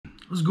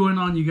What's going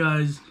on, you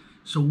guys?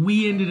 So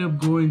we ended up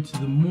going to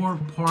the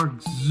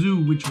Moorpark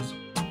Zoo, which was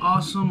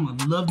awesome.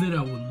 I loved it.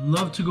 I would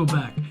love to go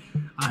back.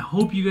 I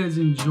hope you guys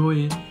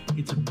enjoy it.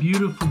 It's a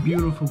beautiful,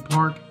 beautiful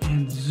park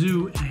and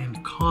zoo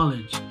and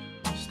college.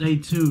 Stay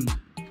tuned.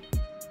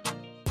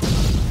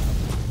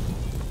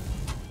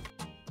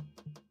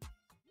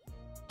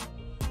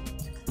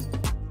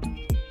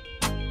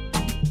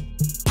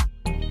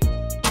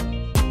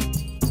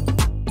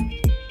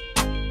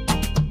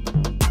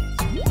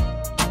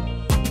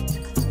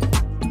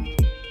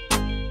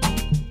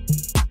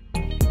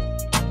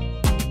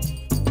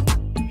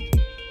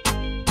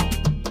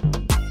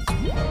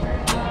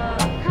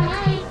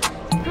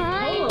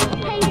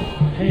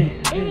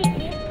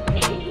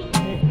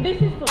 This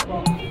is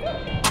football.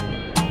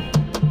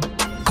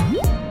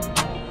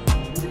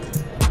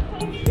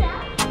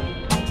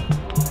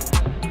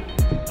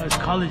 That's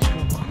college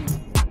football.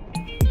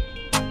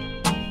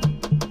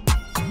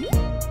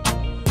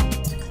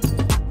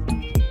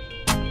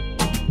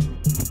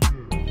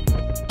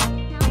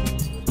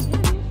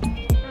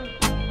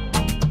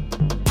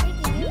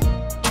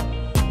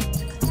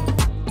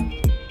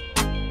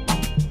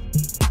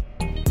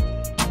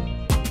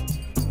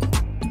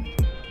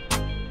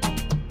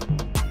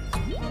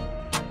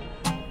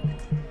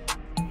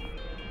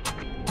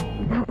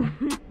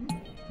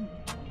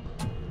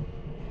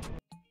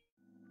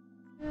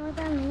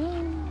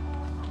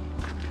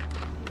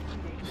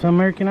 It's an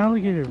American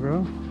alligator,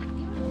 bro.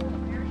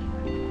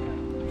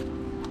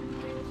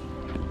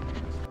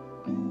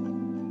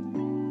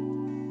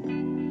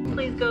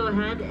 Please go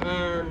ahead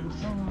and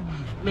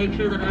make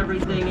sure that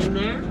everything in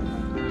there.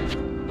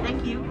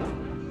 Thank you.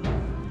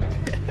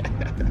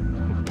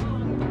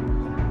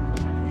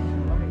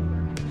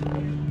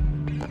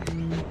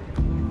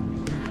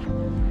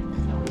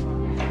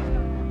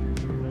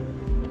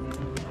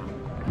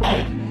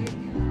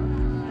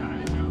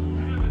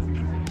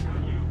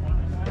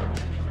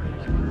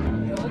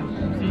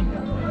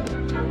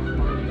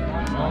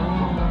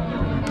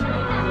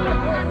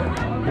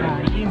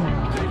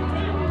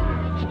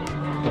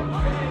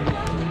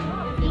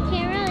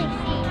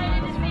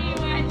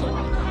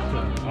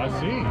 I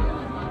see.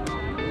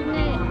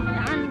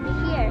 On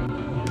here.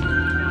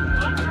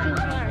 It's too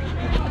far.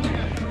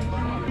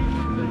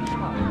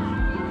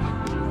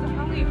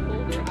 How we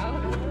pulled her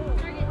out?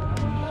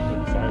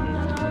 Excited.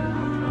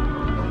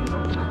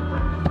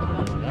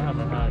 I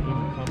haven't had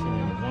human company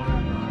in a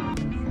long.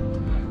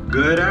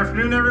 Good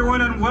afternoon,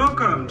 everyone, and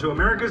welcome to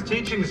America's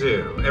Teaching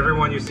Zoo.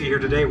 Everyone you see here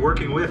today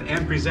working with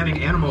and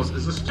presenting animals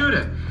is a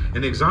student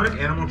in the Exotic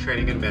Animal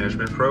Training and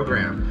Management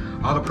Program.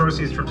 All the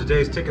proceeds from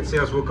today's ticket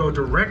sales will go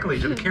directly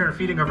to the care and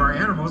feeding of our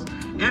animals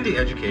and the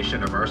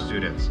education of our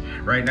students.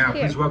 Right now,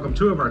 please welcome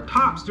two of our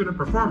top student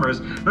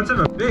performers. Let's have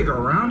a big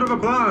round of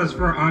applause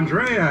for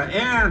Andrea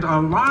and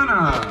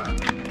Alana.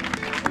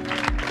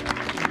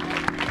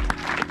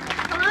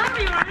 Hello,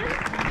 everyone.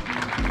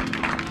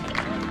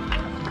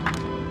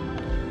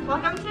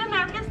 Welcome to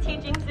America's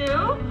Teaching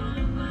Zoo.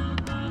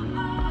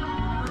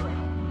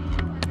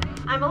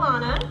 I'm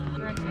Alana.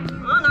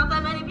 Oh, not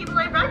that many people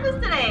ate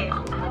breakfast today.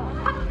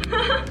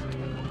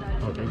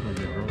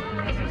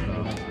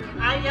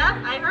 Yep,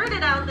 I heard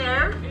it out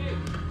there. Here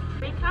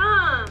he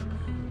comes.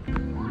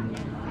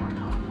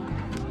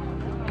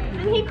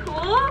 Isn't he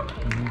cool?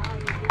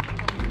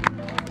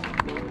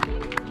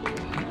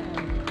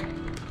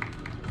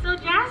 So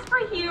Jasper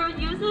here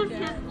uses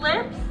his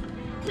lips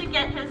to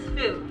get his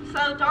food.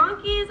 So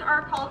donkeys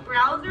are called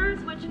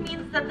browsers, which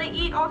means that they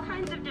eat all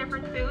kinds of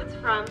different foods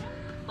from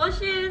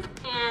bushes,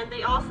 and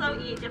they also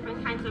eat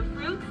different kinds of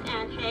fruits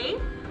and hay.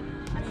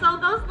 And so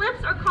those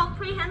lips are called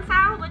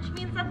prehensile, which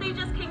means that they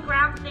just can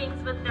grab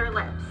things with their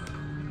lips.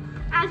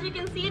 As you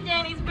can see,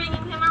 Danny's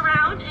bringing him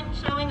around and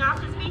showing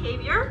off his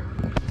behavior.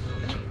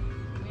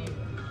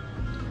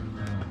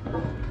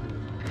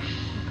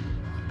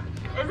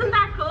 Isn't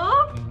that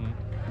cool?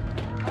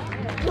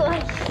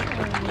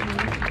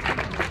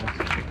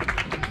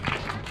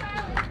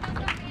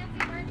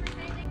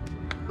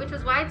 Which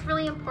is why it's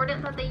really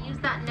important that they use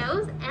that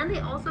nose, and they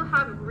also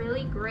have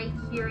really great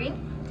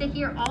hearing to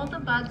hear all the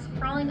bugs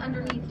crawling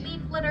underneath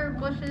leaf litter,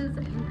 bushes,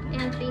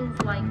 and things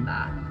like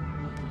that.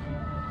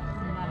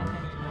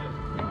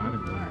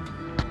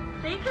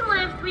 They can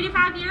live 3 to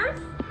 5 years.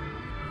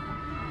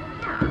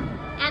 Yeah,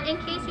 and in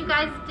case you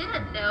guys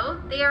didn't know,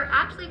 they are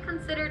actually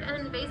considered an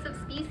invasive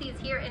species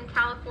here in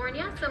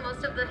California, so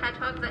most of the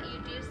hedgehogs that you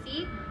do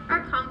see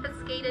are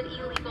confiscated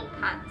illegal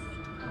pets.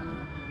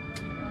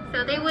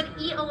 So they would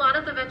eat a lot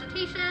of the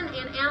vegetation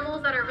and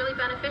animals that are really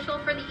beneficial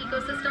for the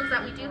ecosystems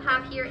that we do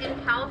have here in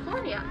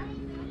California.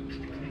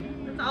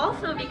 It's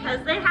also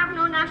because they have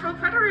no natural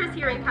predators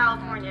here in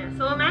California.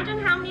 So imagine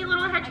how many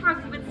little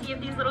hedgehogs you would see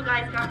if these little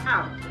guys got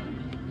out.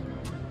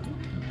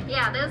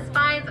 Yeah, those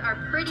spines are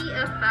pretty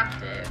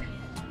effective.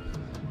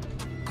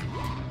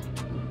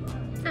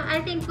 So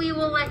I think we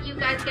will let you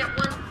guys get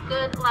one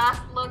good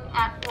last look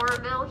at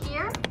Orville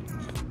here.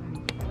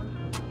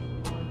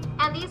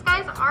 And these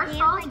guys are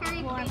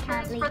solitary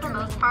creatures for the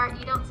most part.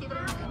 You don't see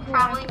them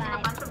traveling in a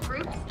bunch of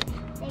groups.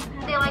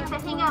 They like to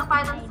hang out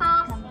by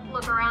themselves,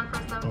 around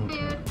for some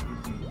food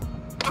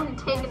and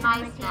take a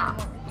nice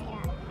nap.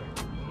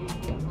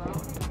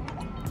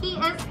 He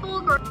is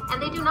full grown,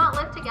 and they do not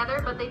live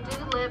together, but they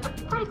do live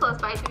pretty close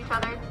by to each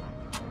other.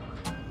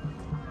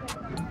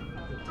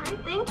 All right,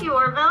 thank you,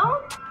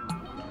 Orville.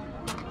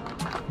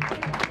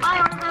 Bye,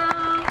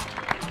 Orville.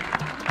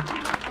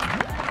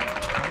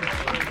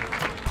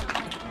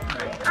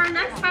 Our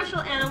next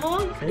special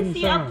animal, you can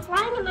see up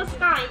flying in the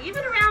sky,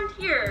 even around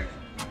here.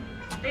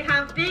 They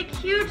have big,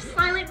 huge,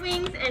 silent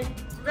wings and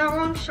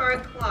long,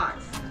 sharp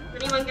claws.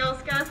 Anyone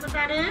else guess what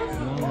that is?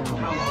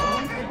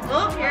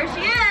 Oh, here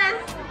she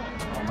is.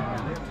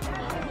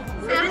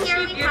 So here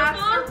we have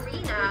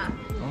Serena.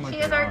 She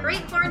is our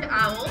great horned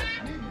owl.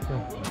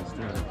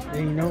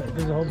 Hey, you know,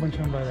 there's a whole bunch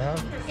of them by the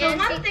house. So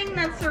one thing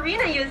that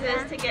Serena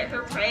uses to get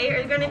her prey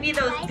are going to be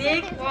those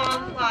big,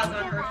 long claws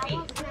on her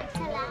feet.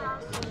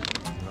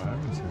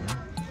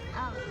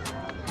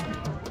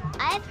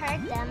 I've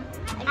heard them.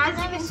 As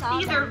you can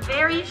see, they're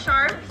very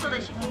sharp so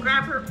that she can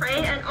grab her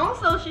prey, and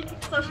also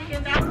so she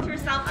can balance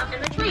herself up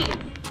in the tree.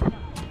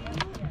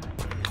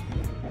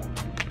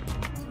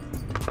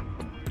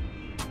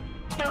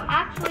 So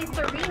actually,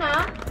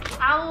 Serena,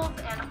 owls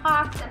and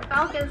hawks and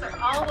falcons are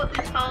all what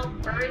we call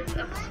birds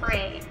of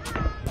prey.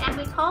 And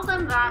we call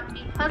them that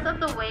because of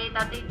the way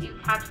that they do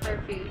catch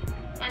their food.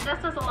 And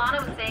just as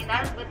Alana was saying,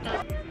 that is with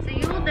those. So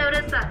you will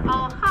notice that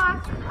all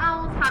hawks and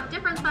owls have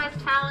different sized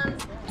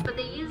talons, but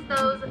they use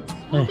those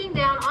swooping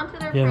down onto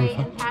their prey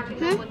and catching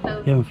them with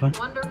those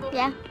wonderful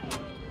feet.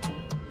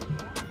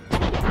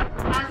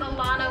 As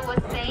Alana was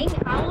saying,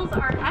 owls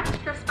are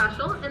extra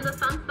special in the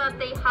sense that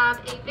they have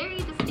a very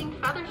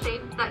distinct feather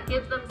shape that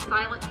gives them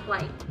silent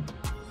flight.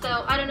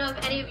 So I don't know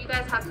if any of you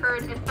guys have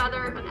heard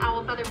an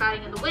owl feather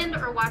batting in the wind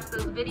or watched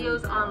those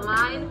videos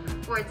online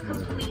where it's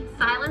complete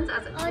silence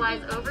as it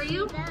flies over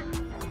you.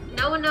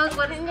 No one knows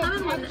what is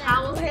coming when the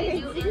owls see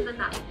you in the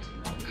night.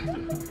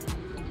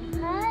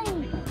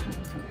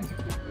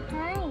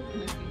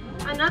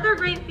 Another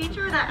great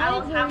feature that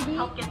owls have to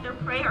help get their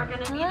prey are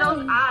going to be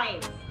those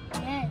eyes.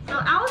 So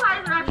owls'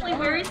 eyes are actually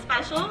very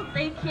special.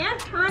 They can't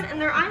turn in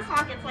their eye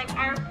sockets like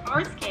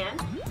ours can.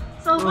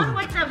 So one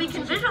way that we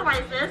can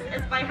visualize this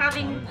is by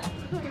having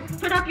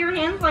put up your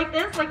hands like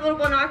this, like little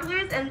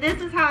binoculars, and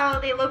this is how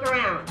they look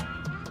around.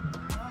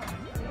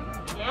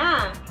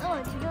 Yeah. Oh,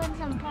 it's doing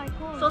some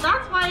parkour. So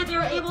that's why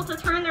they're able to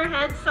turn their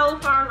heads so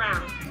far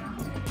around.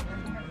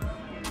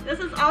 This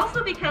is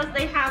also because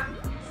they have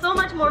so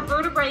much more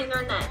vertebrae in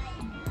their neck.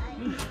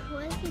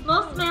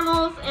 Most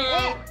mammals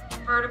and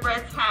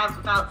vertebrates have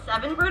about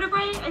 7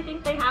 vertebrae. I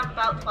think they have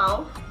about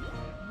 12.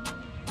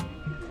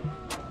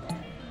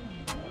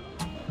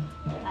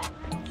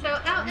 So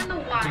out in the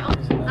wild,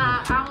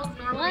 owls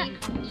normally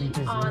eat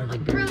on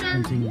like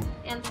rodents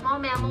and small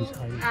mammals,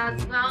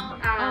 as well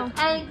as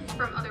eggs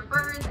from other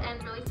birds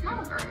and really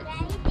small birds.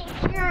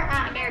 Here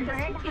at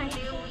America's Teaching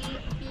Zoo, we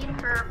feed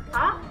her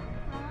pop,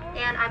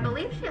 and I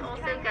believe she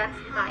also gets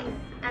mice.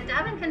 And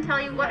Devin can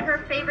tell you what her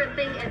favorite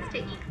thing is to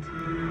eat.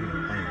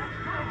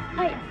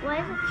 Wait, what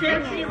is it?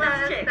 Chick? She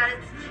says that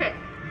it's chick.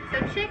 So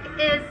chick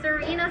is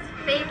Serena's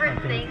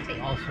favorite thing to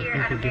eat here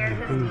at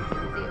America's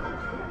Teaching Zoo.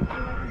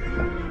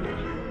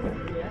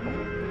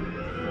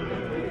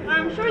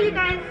 I'm sure you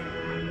guys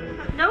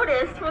have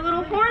noticed her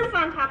little horns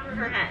on top of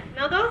her head.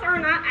 Now those are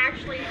not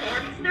actually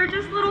horns, they're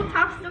just little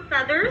tufts of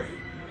feathers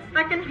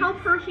that can help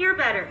her hear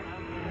better.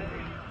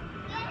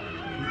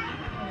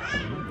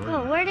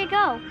 Oh, where'd it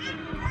go?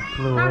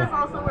 That is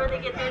also where they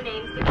get their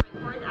names, the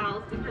great horned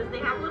owls, because they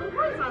have little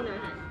horns on their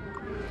head.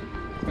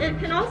 It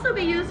can also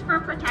be used for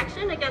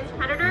protection against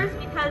predators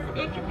because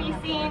it can be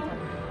seen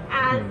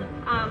as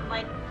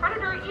like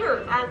predator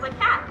ears, as a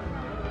cat.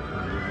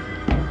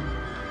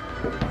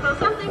 So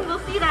something will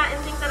see that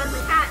and think that it's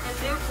a cat, and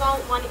they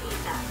won't want to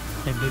eat that.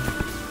 Hey,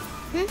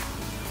 baby.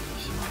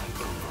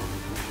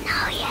 No,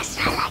 yes,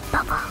 I like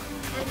Bubble.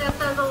 And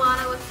just as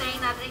Alana was saying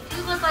that they do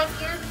look like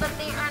ears, but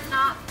they are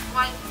not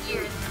quite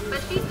ears.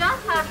 But she does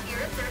have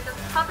ears, they're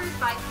just covered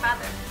by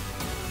feathers.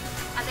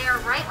 And they are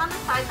right on the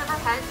sides of her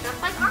head,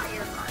 just like our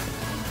ears are.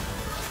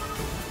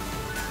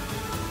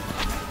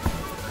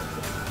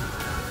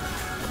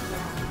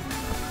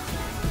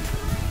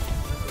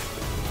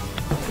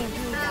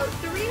 So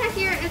Serena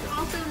here is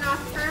also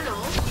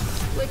nocturnal,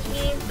 which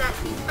means that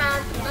she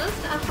spends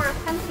most of her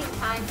hunting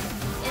time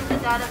in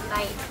the dead of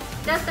night,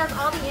 just as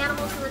all the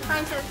animals who are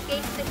trying to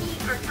escape the heat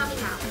are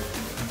coming out.